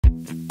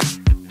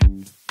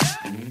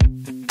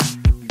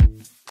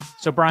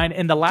So, Brian,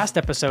 in the last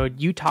episode,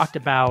 you talked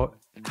about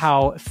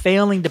how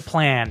failing to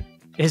plan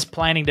is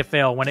planning to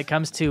fail when it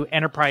comes to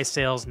enterprise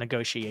sales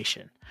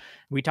negotiation.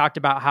 We talked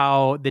about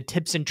how the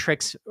tips and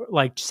tricks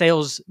like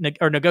sales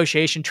or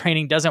negotiation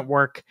training doesn't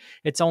work.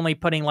 It's only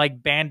putting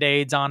like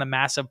band-aids on a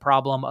massive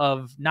problem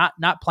of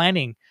not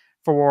planning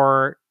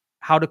for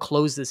how to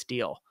close this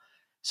deal.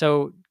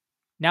 So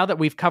now that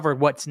we've covered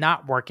what's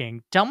not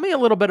working, tell me a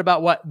little bit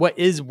about what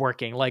is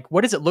working. Like,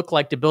 what does it look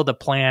like to build a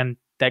plan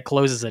that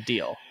closes a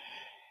deal?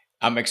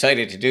 I'm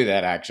excited to do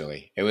that.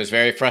 Actually, it was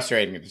very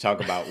frustrating to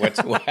talk about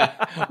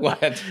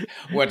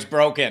what's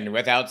broken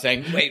without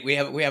saying, "Wait, we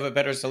have a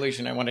better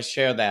solution." I want to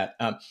share that.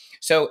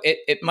 So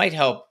it might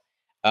help.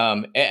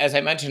 As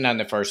I mentioned on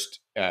the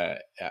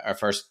our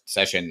first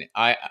session,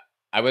 I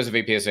was a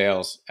VP of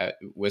sales,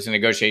 was a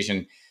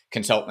negotiation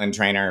consultant and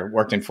trainer,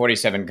 worked in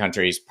 47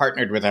 countries,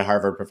 partnered with a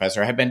Harvard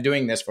professor. Had been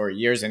doing this for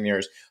years and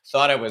years.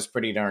 Thought I was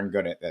pretty darn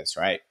good at this,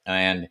 right?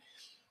 And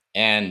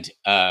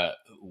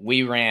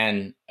we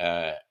ran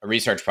a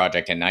research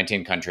project in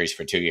 19 countries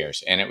for 2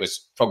 years, and it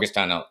was focused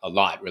on a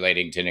lot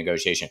relating to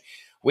negotiation.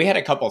 We had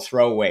a couple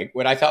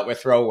what I thought were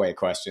throwaway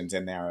questions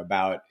in there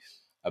about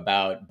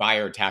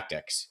buyer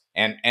tactics,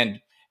 and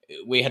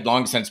we had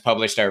long since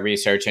published our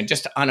research. And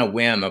just on a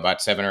whim,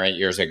 about 7 or 8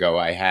 years ago,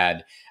 I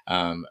had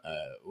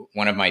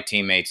one of my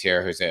teammates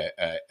here, who's a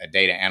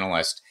data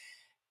analyst,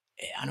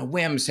 on a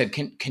whim said,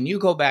 "Can you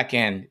go back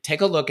in,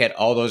 take a look at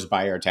all those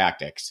buyer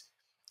tactics,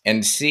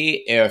 and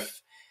see if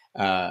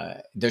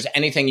there's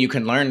anything you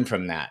can learn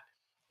from that?"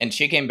 And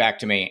she came back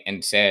to me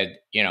and said,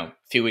 a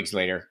few weeks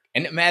later,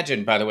 and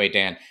imagine, by the way,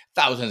 Dan,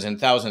 thousands and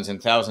thousands and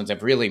thousands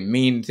of really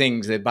mean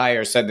things that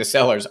buyers said to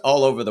sellers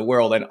all over the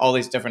world in all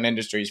these different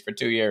industries for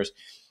 2 years.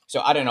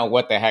 So I don't know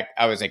what the heck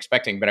I was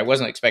expecting, but I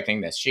wasn't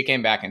expecting this. She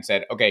came back and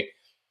said, okay,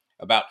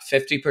 about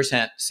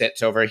 50%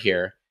 sits over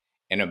here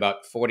and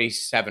about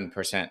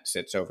 47%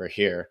 sits over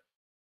here.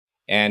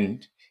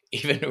 And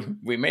even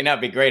we may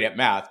not be great at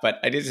math, but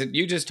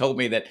you just told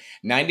me that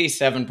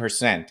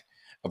 97%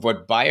 of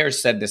what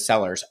buyers said to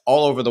sellers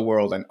all over the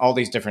world in all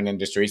these different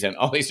industries and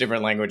all these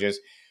different languages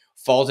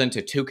falls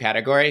into 2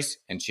 categories.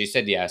 And she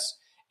said yes.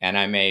 And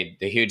I made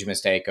the huge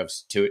mistake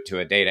to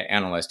a data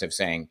analyst of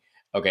saying,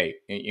 okay,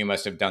 you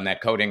must have done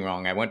that coding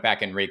wrong. I went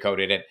back and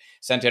recoded it,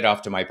 sent it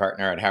off to my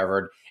partner at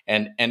Harvard.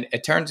 And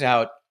it turns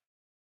out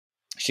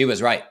she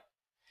was right.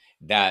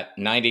 That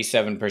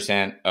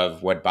 97%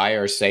 of what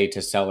buyers say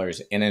to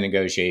sellers in a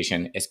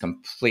negotiation is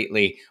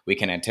completely, we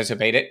can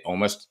anticipate it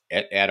almost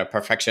at a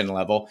perfection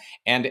level.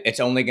 And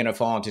it's only going to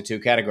fall into 2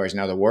 categories.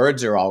 Now, the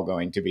words are all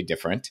going to be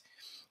different.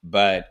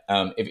 But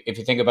if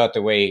you think about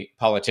the way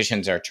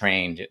politicians are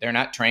trained, they're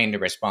not trained to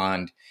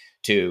respond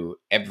to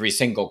every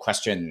single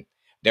question.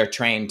 They're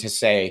trained to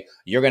say,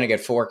 you're going to get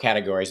 4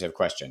 categories of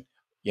question.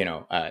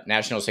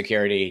 National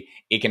security,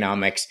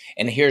 economics,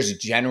 and here's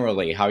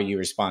generally how you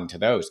respond to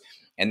those.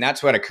 And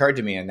that's what occurred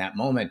to me in that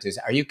moment is,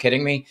 are you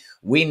kidding me?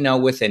 We know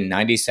within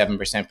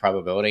 97%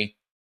 probability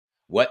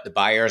what the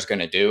buyer is going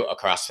to do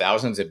across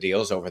thousands of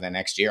deals over the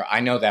next year. I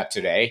know that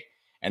today,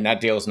 and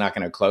that deal is not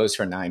going to close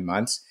for 9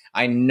 months.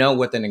 I know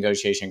what the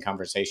negotiation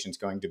conversation is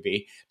going to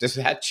be. Does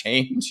that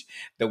change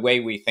the way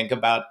we think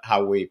about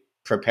how we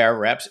prepare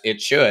reps?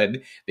 It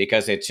should,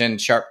 because it's in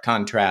sharp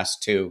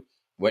contrast to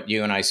what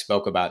you and I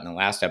spoke about in the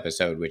last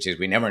episode, which is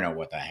we never know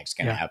what the heck's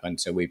going to happen.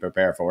 So we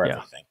prepare for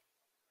everything.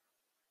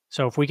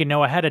 So if we can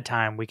know ahead of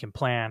time, we can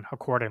plan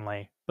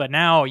accordingly. But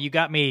now you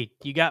got me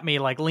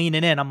like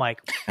leaning in. I'm like,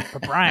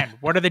 but Brian,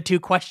 what are the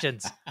 2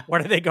 questions? What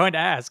are they going to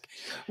ask?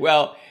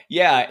 Well,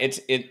 yeah,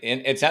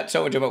 it's not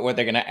so much about what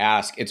they're going to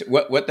ask. It's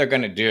what they're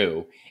going to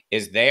do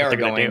is they are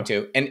going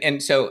to.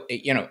 And so,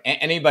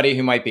 anybody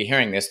who might be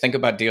hearing this, think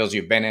about deals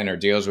you've been in or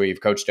deals where you've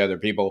coached other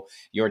people,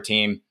 your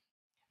team.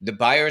 The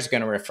buyer is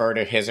going to refer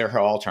to his or her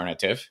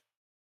alternative.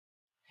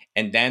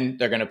 And then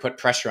they're going to put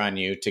pressure on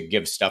you to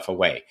give stuff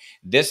away.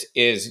 This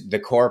is the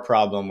core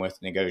problem with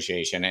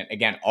negotiation. And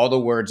again, all the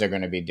words are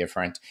going to be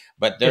different.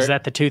 But is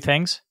that the 2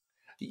 things?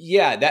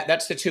 Yeah,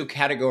 that's the 2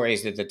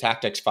 categories that the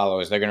tactics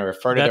follow. Is they're going to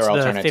refer to their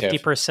alternative. That's the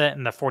 50%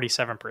 and the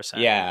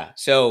 47%. Yeah.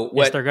 So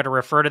they're going to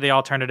refer to the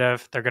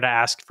alternative. They're going to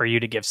ask for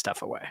you to give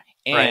stuff away.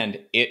 And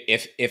right?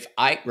 if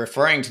I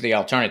referring to the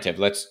alternative,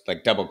 let's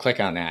double click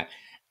on that.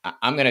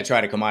 I'm going to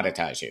try to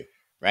commoditize you.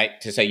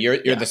 Right? To say you're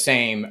the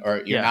same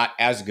or you're not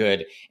as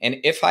good. And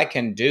if I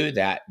can do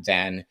that,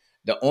 then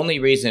the only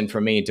reason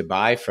for me to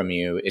buy from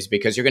you is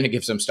because you're going to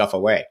give some stuff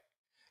away.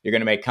 You're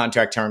going to make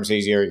contract terms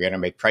easier. You're going to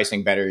make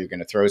pricing better. You're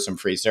going to throw some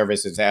free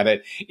services at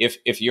it.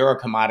 If you're a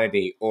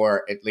commodity,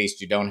 or at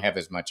least you don't have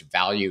as much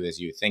value as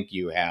you think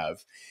you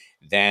have,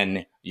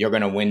 then you're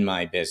going to win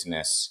my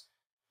business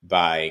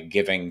by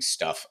giving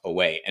stuff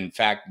away. In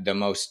fact, the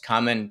most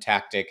common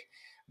tactic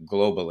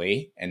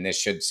globally, and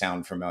this should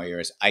sound familiar,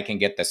 is I can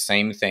get the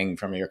same thing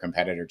from your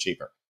competitor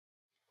cheaper.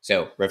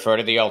 So refer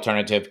to the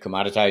alternative,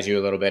 commoditize you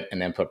a little bit, and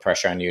then put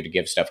pressure on you to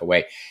give stuff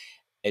away.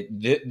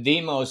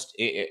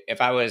 If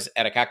I was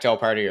at a cocktail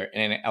party or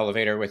in an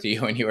elevator with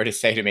you and you were to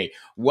say to me,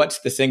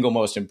 what's the single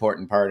most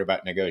important part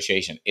about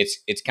negotiation?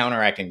 It's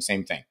counteracting the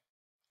same thing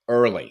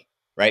early,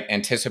 right?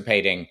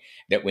 Anticipating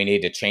that we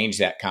need to change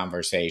that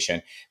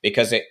conversation,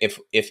 because if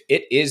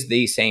it is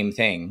the same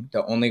thing,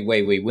 the only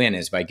way we win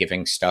is by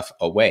giving stuff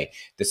away.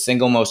 The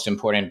single most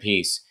important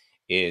piece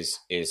is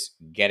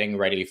getting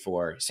ready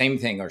for same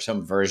thing or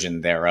some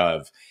version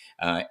thereof.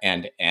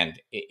 And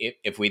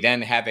if we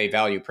then have a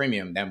value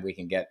premium, then we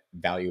can get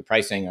value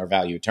pricing or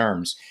value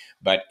terms.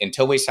 But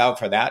until we solve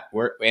for that,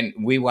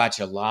 we watch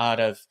a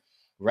lot of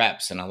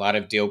reps and a lot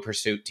of deal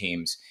pursuit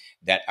teams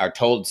that are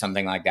told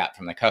something like that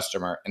from the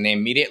customer, and they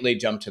immediately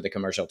jump to the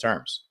commercial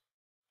terms.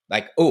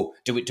 Like, oh,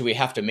 do we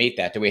have to meet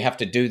that? Do we have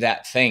to do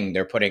that thing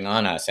they're putting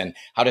on us? And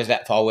how does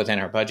that fall within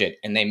our budget?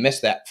 And they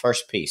miss that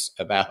first piece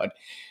about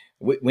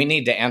we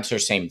need to answer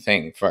same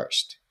thing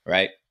first,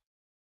 right?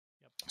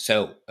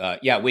 So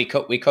we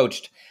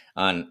coached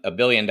on $1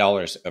 billion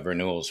of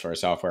renewals for a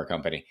software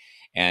company,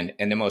 and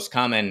the most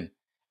common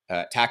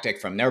tactic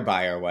from their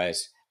buyer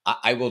was,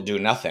 I will do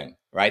nothing.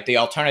 Right? The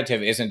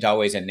alternative isn't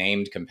always a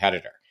named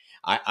competitor.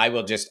 I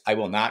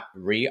will not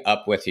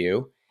re-up with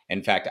you.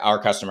 In fact,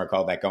 our customer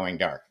called that going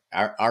dark.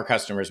 Our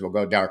customers will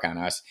go dark on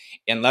us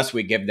unless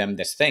we give them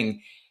this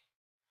thing.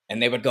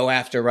 And they would go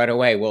after right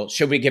away. Well,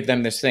 should we give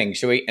them this thing?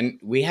 Should we? And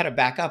we had to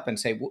back up and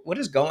say, what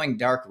does going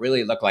dark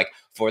really look like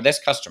for this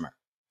customer?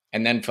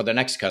 And then for the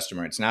next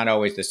customer, it's not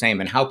always the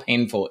same. And how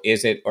painful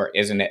is it or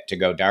isn't it to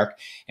go dark?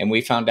 And we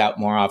found out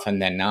more often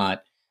than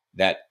not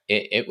that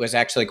it was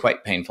actually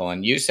quite painful.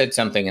 And you said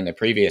something in the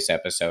previous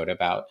episode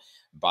about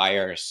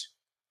buyers,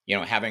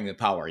 having the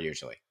power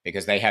usually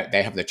because they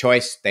have the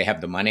choice, they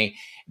have the money.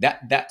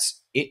 That's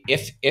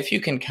if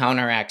you can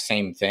counteract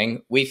same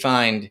thing, we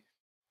find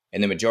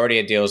in the majority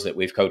of deals that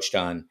we've coached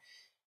on,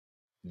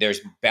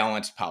 there's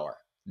balanced power.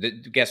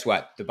 Guess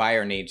what? The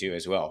buyer needs you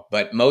as well.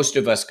 But most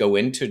of us go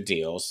into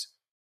deals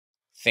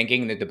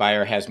thinking that the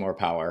buyer has more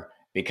power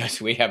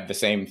because we have the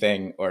same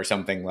thing or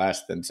something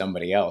less than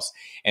somebody else.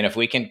 And if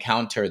we can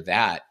counter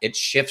that, it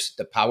shifts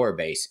the power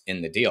base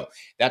in the deal.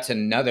 That's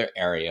another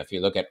area. If you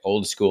look at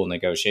old school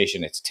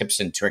negotiation, it's tips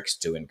and tricks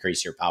to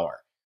increase your power.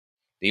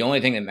 The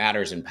only thing that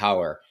matters in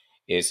power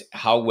is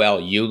how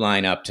well you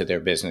line up to their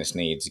business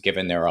needs,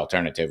 given their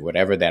alternative,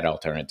 whatever that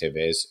alternative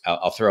is.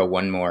 I'll throw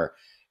one more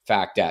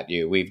fact at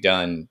you. We've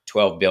done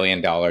 $12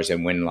 billion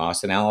in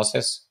win-loss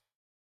analysis.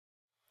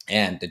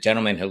 And the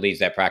gentleman who leads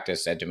that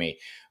practice said to me,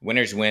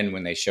 winners win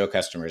when they show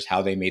customers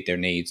how they meet their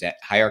needs at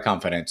higher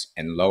confidence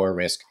and lower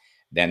risk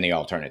than the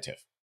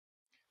alternative.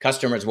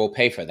 Customers will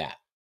pay for that.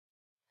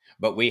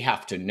 But we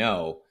have to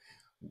know,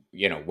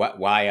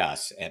 why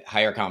us at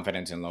higher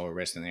confidence and lower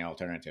risk than the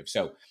alternative.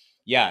 So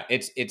yeah,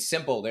 it's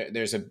simple.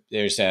 There's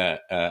a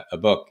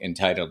book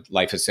entitled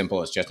Life is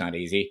Simple, It's Just Not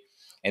Easy.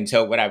 And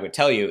so what I would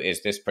tell you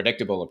is this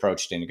predictable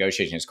approach to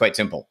negotiation is quite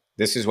simple.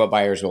 This is what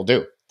buyers will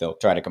do. They'll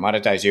try to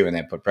commoditize you and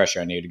then put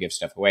pressure on you to give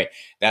stuff away.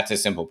 That's the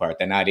simple part.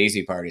 The not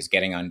easy part is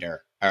getting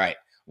under, all right,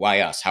 why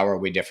us? How are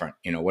we different?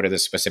 What are the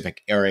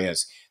specific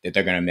areas that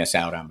they're going to miss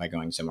out on by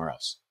going somewhere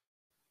else?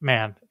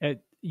 Man,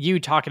 you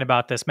talking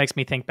about this makes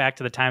me think back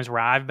to the times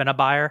where I've been a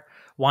buyer.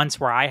 Once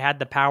where I had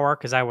the power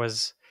because I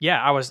was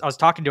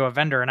talking to a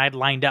vendor and I'd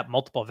lined up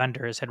multiple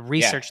vendors, had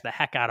researched the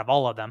heck out of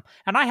all of them.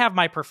 And I have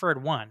my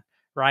preferred one.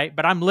 Right.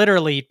 But I'm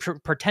literally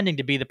pretending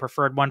to be the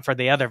preferred one for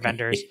the other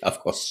vendors of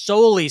course,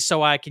 solely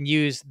so I can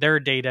use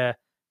their data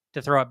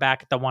to throw it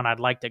back at the one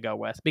I'd like to go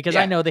with, because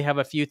I know they have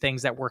a few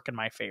things that work in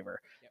my favor.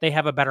 They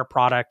have a better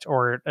product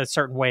or a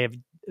certain way of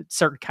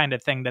certain kind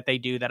of thing that they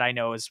do that I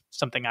know is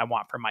something I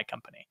want for my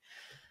company.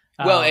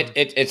 Well,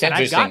 it's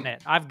interesting.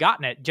 I've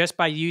gotten it just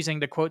by using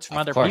the quotes from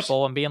other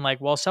people and being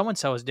like, well,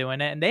 so-and-so is doing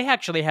it and they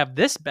actually have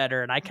this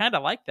better. And I kind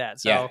of like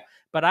that. So,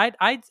 but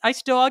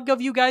I'll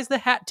give you guys the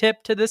hat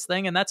tip to this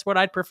thing. And that's what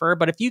I'd prefer.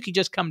 But if you could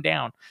just come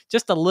down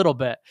just a little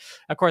bit,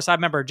 of course, I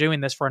remember doing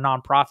this for a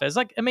nonprofit. It's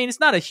like, it's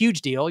not a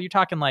huge deal. You're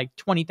talking like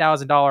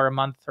 $20,000 a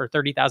month or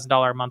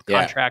 $30,000 a month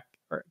contract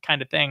or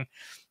kind of thing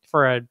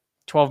for a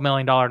 $12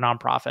 million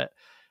nonprofit.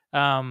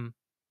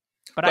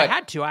 But I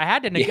had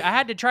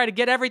to try to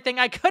get everything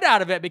I could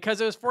out of it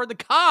because it was for the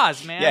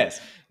cause, man. Yes.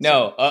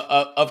 No,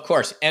 of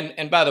course.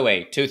 And by the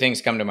way, two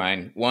things come to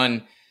mind.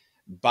 One,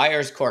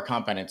 buyer's core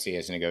competency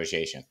is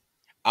negotiation.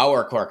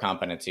 Our core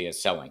competency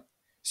is selling.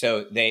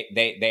 So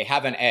they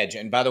have an edge.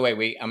 And by the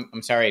way,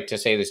 I'm sorry to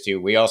say this to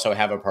you. We also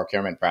have a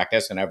procurement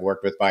practice, and I've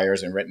worked with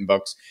buyers and written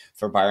books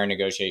for buyer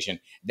negotiation.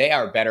 They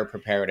are better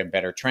prepared and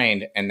better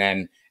trained. And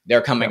then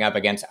they're coming up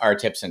against our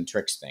tips and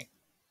tricks thing.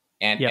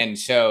 And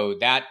so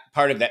that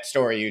part of that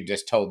story you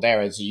just told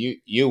there is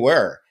you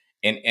were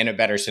in a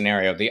better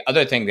scenario. The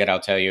other thing that I'll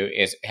tell you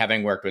is,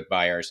 having worked with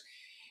buyers,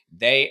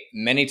 they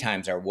many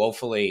times are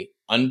woefully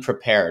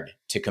unprepared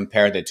to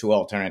compare the two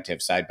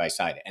alternatives side by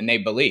side. And they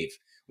believe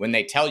when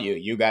they tell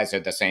you guys are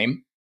the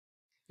same,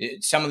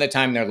 some of the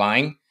time they're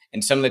lying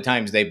and some of the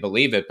times they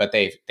believe it, but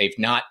they've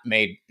not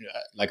made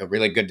like a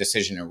really good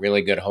decision, a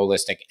really good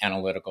holistic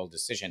analytical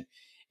decision.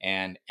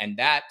 And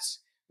that's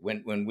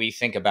when we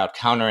think about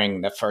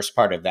countering the first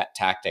part of that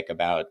tactic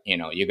about,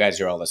 you guys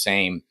are all the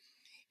same,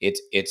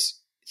 it's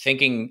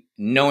thinking,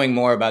 knowing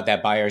more about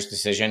that buyer's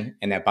decision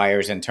and that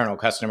buyer's internal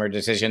customer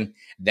decision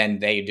than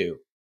they do.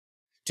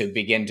 to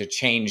begin to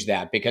change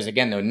that. Because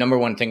again, the number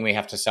one thing we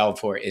have to solve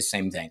for is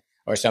same thing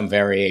or some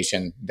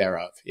variation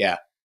thereof. Yeah.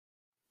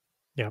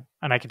 Yeah.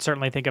 And I can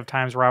certainly think of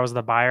times where I was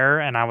the buyer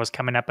and I was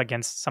coming up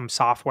against some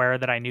software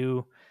that I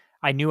knew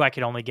I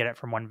could only get it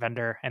from one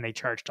vendor and they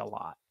charged a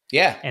lot.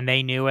 Yeah. And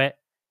they knew it.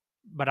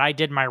 But I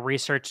did my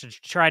research to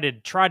try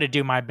to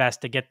do my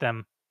best to get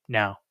them.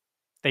 No.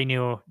 They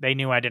knew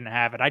I didn't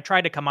have it. I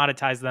tried to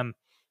commoditize them.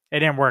 It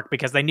didn't work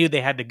because they knew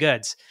they had the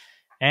goods.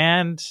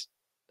 And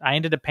I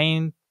ended up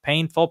paying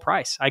full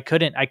price. I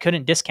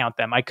couldn't discount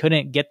them. I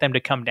couldn't get them to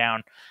come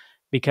down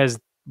because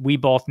we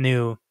both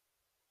knew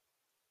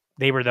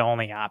they were the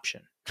only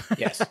option.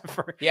 Yes.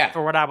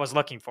 for what I was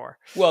looking for.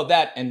 Well,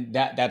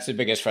 that's the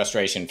biggest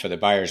frustration for the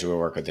buyers who we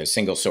work with is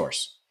single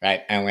source,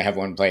 right? I only have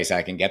one place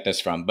I can get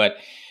this from. But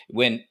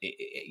when,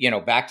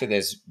 back to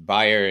this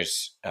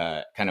buyers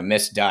kind of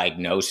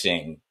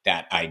misdiagnosing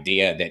that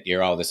idea that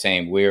you're all the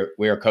same,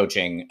 we're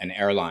coaching an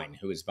airline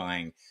who is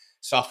buying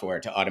software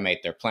to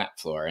automate their plant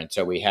floor. And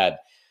so we had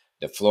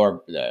the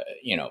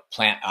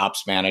plant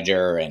ops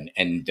manager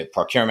and the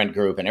procurement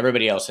group and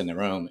everybody else in the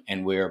room.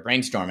 And we were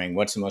brainstorming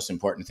what's the most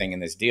important thing in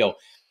this deal.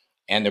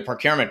 And the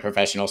procurement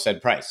professional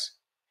said price.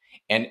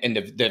 And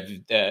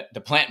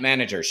the plant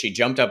manager, she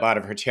jumped up out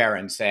of her chair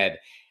and said,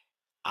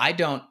 I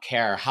don't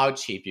care how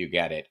cheap you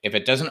get it. If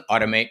it doesn't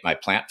automate my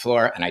plant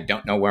floor and I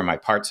don't know where my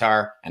parts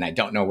are and I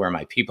don't know where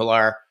my people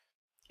are,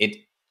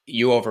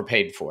 you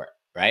overpaid for it.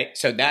 Right.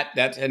 So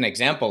that's an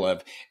example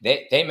of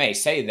they may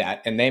say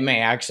that and they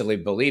may actually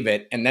believe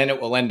it. And then it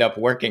will end up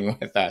working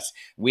with us.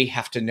 We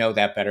have to know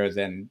that better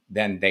than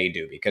they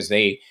do because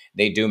they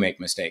do make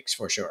mistakes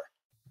for sure.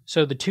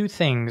 So the two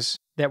things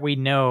that we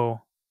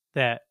know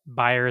that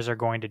buyers are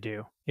going to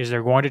do is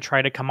they're going to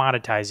try to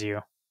commoditize you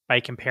by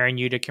comparing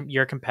you to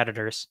your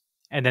competitors.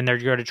 And then they're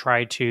going to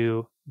try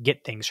to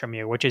get things from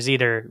you, which is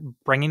either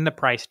bringing the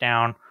price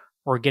down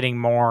or getting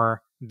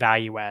more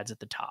value adds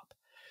at the top.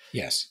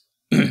 Yes.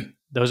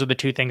 Those are the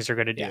two things they're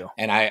going to do. Yeah.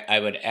 And I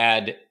would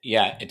add,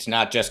 it's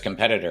not just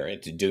competitor.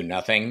 It's do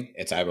nothing.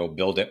 It's I will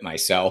build it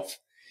myself.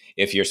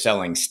 If you're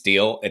selling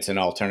steel, it's an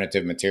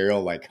alternative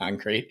material like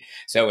concrete.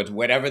 So it's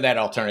whatever that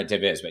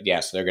alternative is. But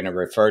yes, they're going to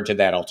refer to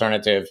that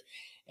alternative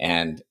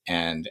and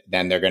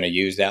then they're going to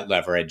use that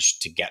leverage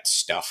to get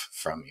stuff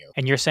from you.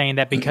 And you're saying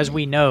that because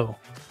we know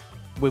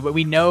that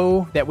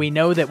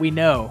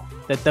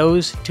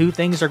those two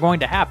things are going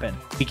to happen,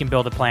 we can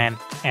build a plan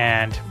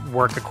and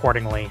work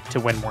accordingly to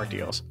win more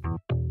deals.